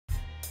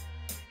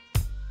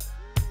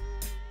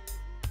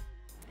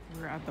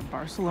We're at the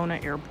Barcelona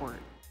airport.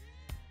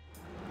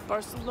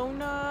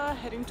 Barcelona,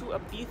 heading to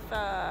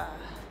Ibiza.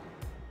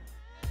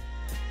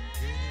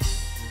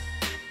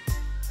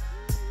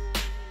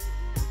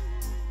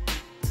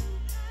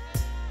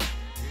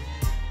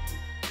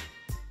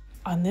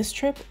 On this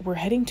trip, we're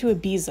heading to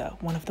Ibiza,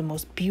 one of the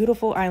most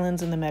beautiful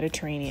islands in the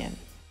Mediterranean.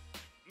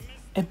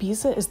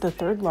 Ibiza is the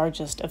third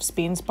largest of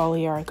Spain's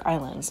Balearic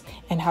Islands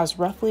and has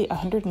roughly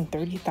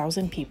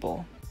 130,000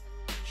 people.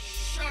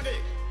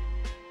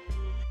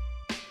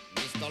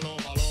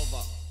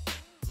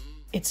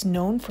 It's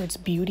known for its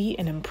beauty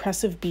and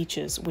impressive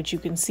beaches, which you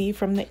can see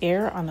from the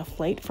air on the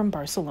flight from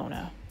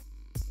Barcelona.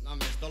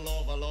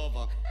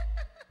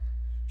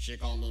 She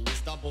call me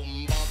Mr.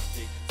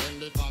 Bombastic,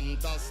 friendly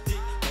fantastic,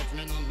 touch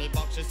me on me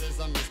back, she says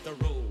I'm Mr.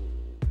 Romantic,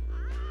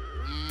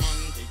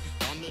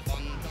 on me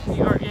fantastic.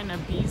 We are in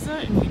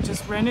Ibiza and we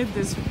just rented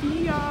this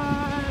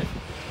Fiat.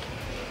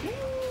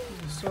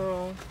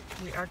 So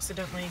we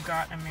accidentally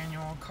got a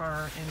manual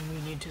car and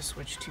we need to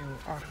switch to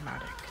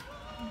automatic.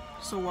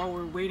 So while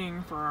we're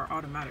waiting for our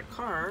automatic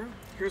car,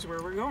 here's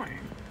where we're going.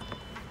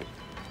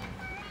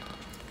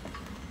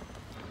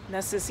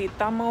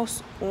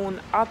 Necesitamos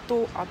un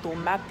auto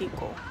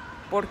automático,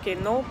 porque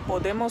no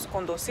podemos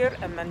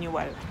conducir en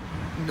manual.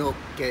 No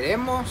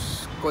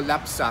queremos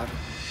colapsar.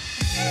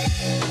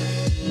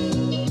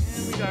 And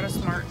we got a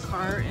smart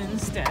car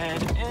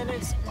instead, and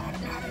it's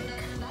automatic.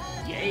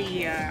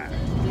 Yeah!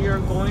 We are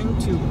going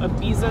to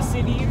Ibiza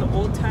City, the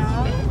old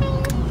town,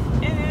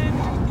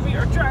 and we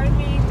are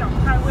driving down the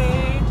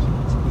highway.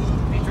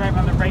 We drive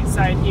on the right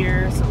side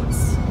here, so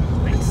it's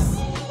nice.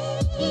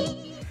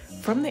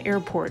 From the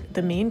airport,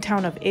 the main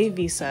town of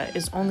Eivissa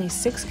is only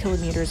 6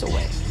 kilometers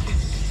away.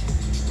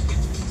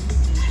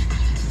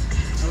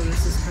 Oh,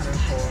 this is kind of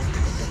cool.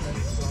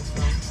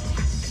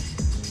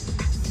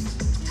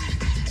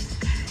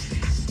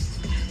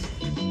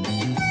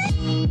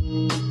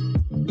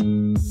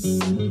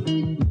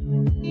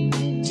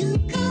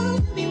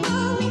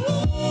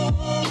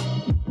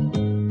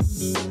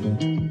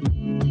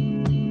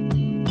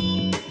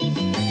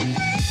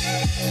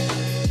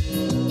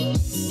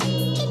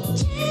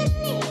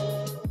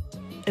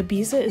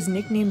 Ibiza is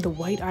nicknamed the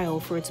White Isle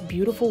for its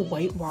beautiful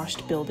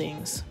whitewashed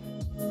buildings.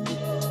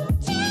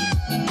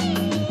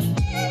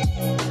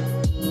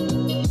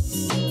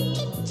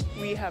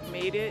 We have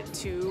made it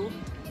to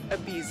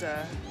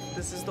Ibiza.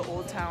 This is the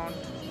old town.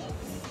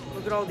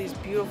 Look at all these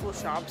beautiful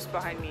shops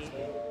behind me.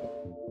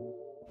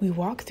 We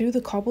walk through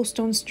the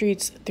cobblestone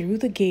streets through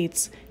the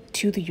gates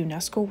to the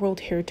UNESCO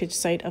World Heritage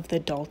site of the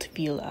Dalt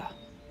Vila.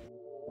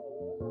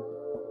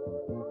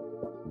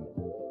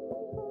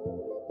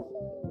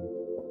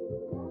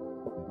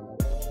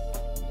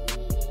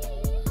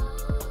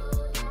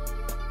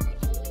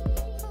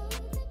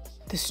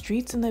 The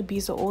streets in the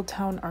Ibiza Old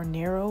Town are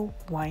narrow,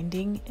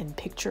 winding, and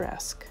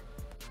picturesque.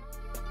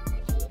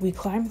 We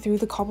climb through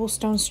the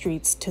cobblestone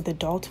streets to the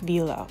Dalt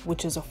Vila,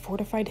 which is a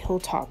fortified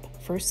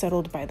hilltop first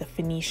settled by the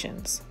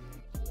Phoenicians.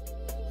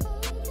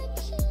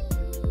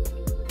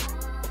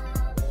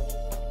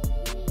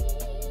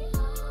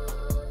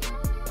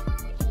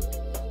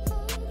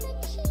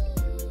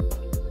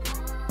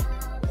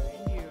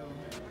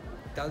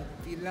 Dalt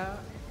Vila,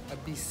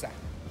 Ibiza.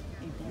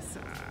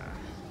 Ibiza.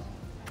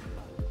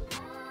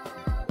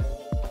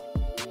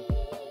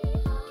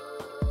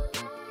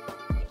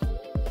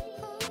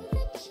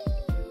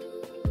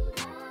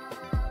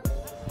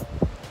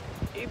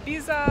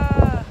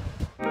 Ibiza!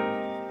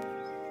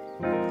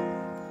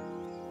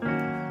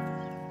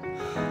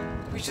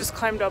 We just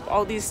climbed up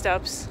all these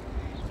steps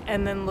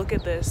and then look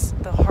at this.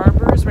 The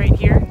harbor is right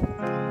here.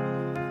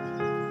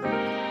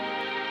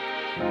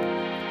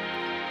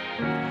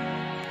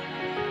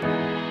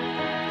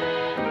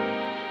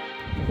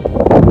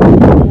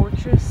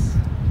 Fortress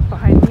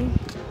behind me.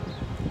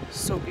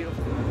 So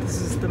beautiful.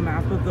 This is the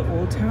map of the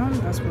old town.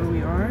 That's where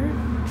we are.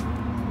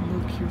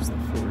 Look, here's the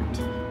fort.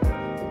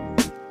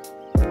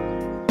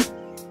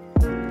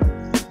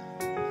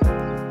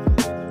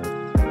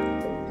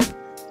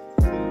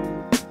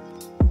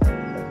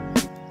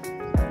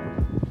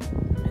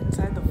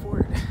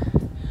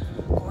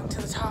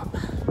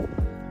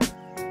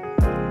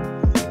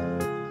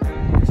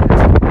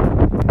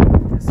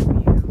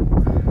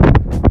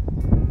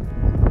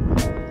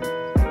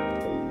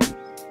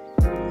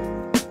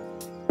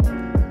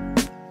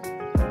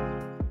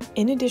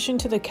 In addition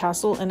to the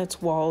castle and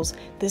its walls,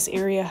 this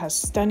area has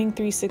stunning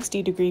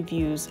 360-degree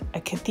views,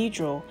 a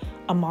cathedral,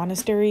 a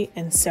monastery,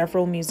 and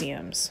several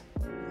museums.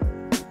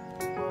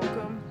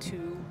 Welcome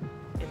to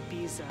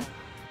Ibiza.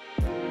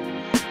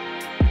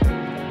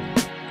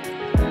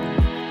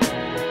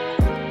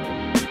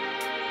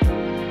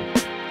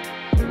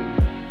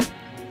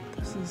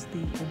 This is the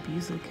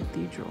Ibiza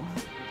Cathedral.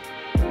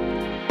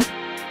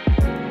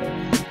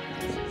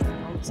 This is the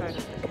outside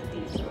of the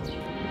cathedral.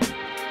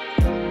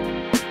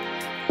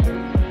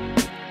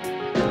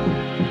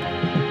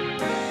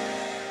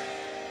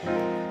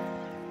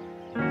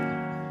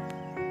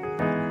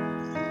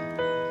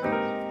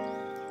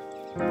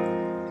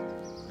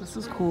 This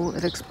is cool.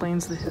 It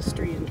explains the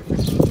history in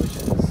different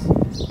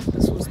languages.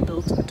 This was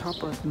built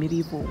atop of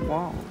medieval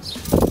walls.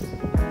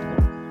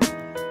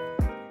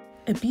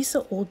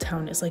 Ibiza Old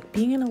Town is like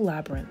being in a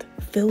labyrinth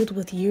filled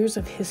with years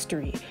of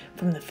history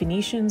from the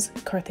Phoenicians,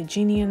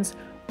 Carthaginians,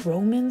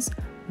 Romans,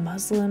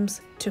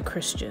 Muslims to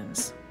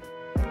Christians.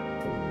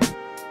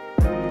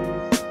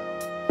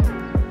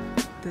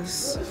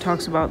 This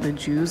talks about the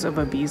Jews of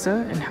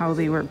Ibiza and how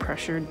they were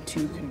pressured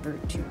to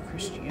convert to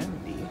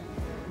Christianity.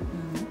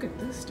 And look at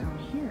this down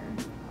here.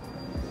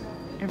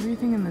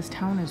 Everything in this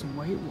town is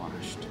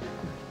whitewashed.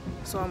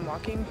 So I'm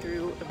walking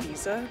through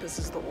Ibiza. This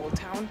is the old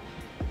town.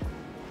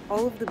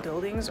 All of the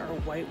buildings are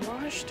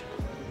whitewashed,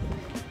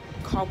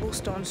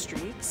 cobblestone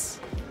streets,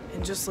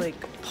 and just like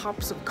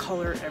pops of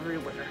color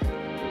everywhere.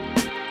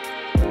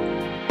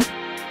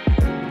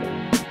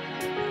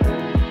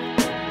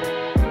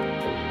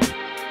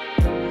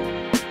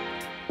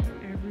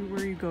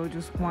 Everywhere you go,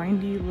 just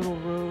windy little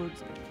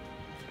roads.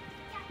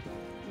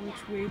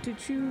 Which way to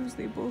choose?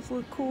 They both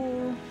look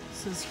cool. It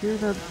says here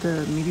that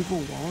the medieval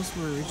walls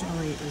were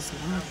originally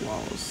Islamic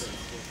walls.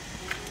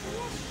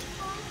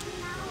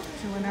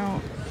 Chilling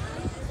out,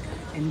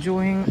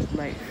 enjoying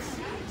life.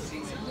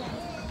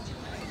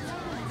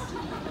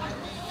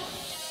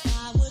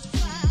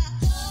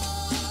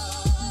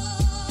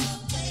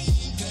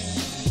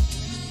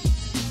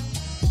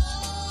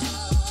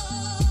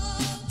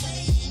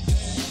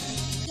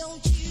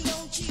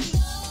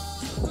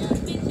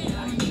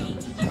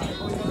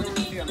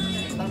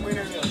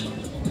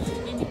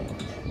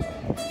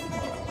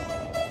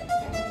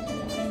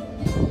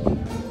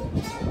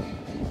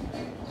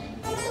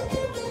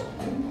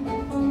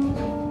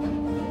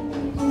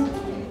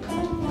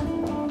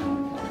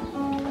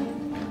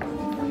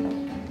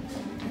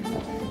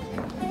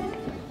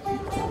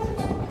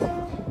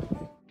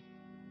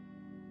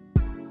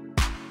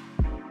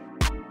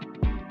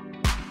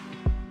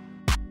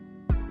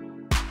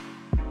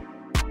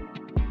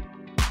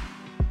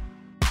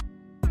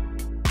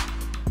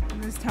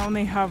 Town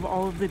they have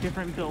all of the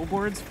different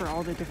billboards for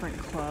all the different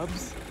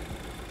clubs.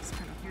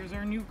 Here's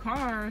our new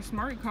car,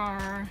 smart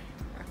car.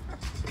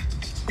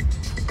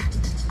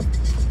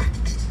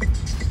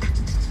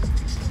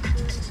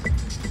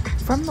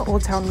 From the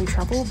old town we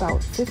travel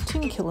about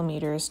 15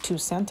 kilometers to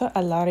Santa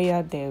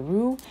Eulària de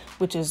Riu,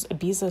 which is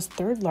Ibiza's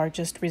third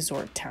largest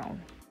resort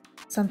town.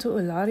 Santa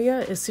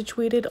Eulària is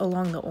situated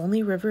along the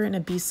only river in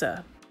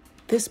Ibiza.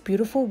 This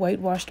beautiful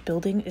whitewashed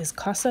building is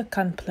Casa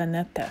Can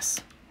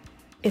Planetes.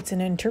 It's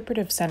an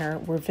interpretive center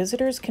where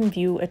visitors can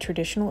view a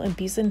traditional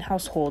Ibizan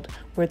household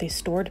where they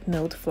stored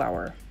milled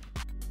flour.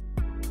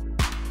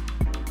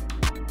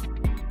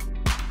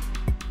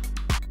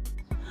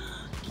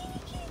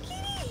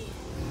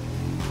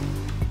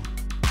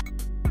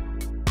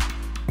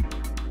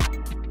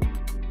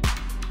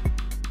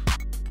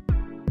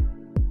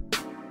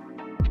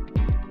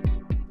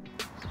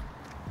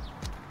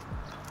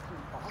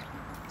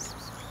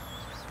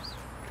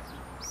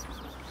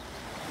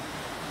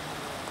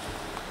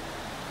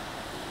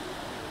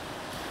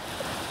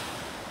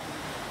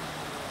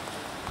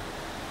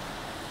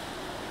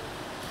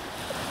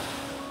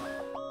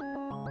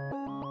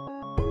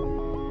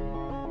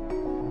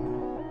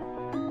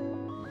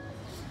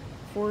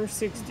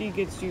 $460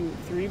 gets you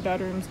 3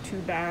 bedrooms, 2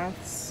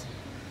 baths,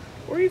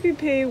 or you could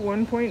pay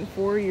 1.4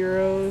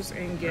 euros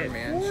and get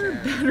 4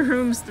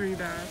 bedrooms, 3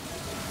 baths.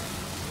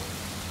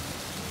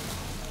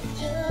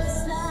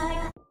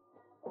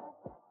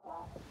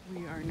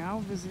 We are now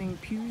visiting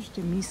Puig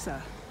de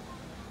Missa.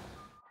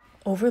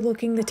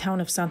 Overlooking the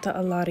town of Santa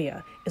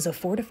Eulària is a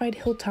fortified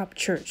hilltop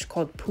church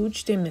called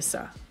Puig de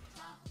Missa.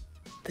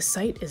 The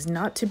site is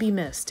not to be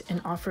missed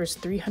and offers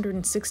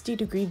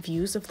 360-degree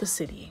views of the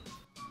city.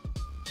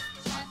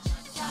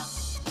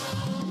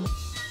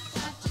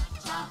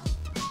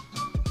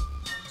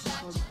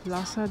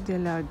 Plaza de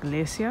la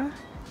Iglesia.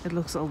 It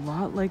looks a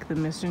lot like the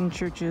mission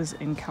churches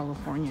in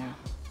California.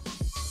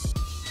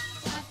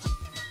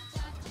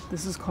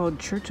 This is called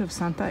Church of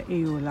Santa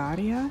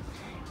Eulària,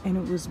 and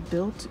it was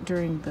built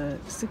during the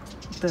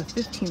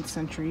 15th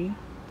century.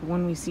 The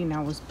one we see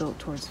now was built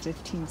towards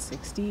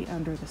 1560,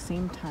 under the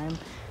same time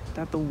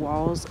that the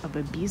walls of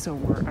Ibiza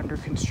were under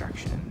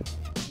construction.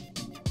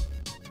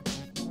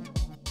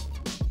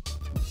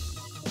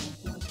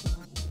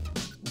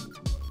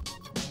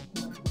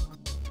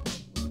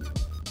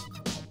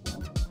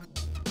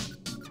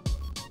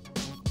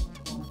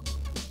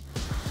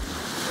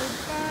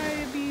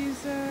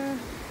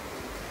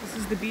 This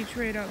is the beach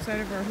right outside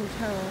of our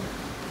hotel.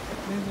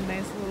 There's a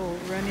nice little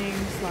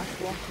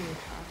running/walking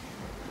path.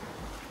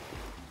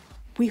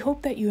 We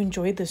hope that you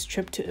enjoyed this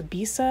trip to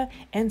Ibiza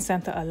and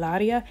Santa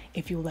Eulària.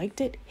 If you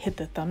liked it, hit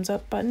the thumbs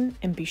up button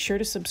and be sure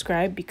to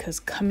subscribe because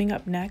coming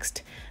up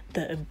next,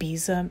 the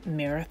Ibiza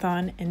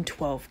Marathon and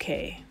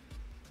 12K.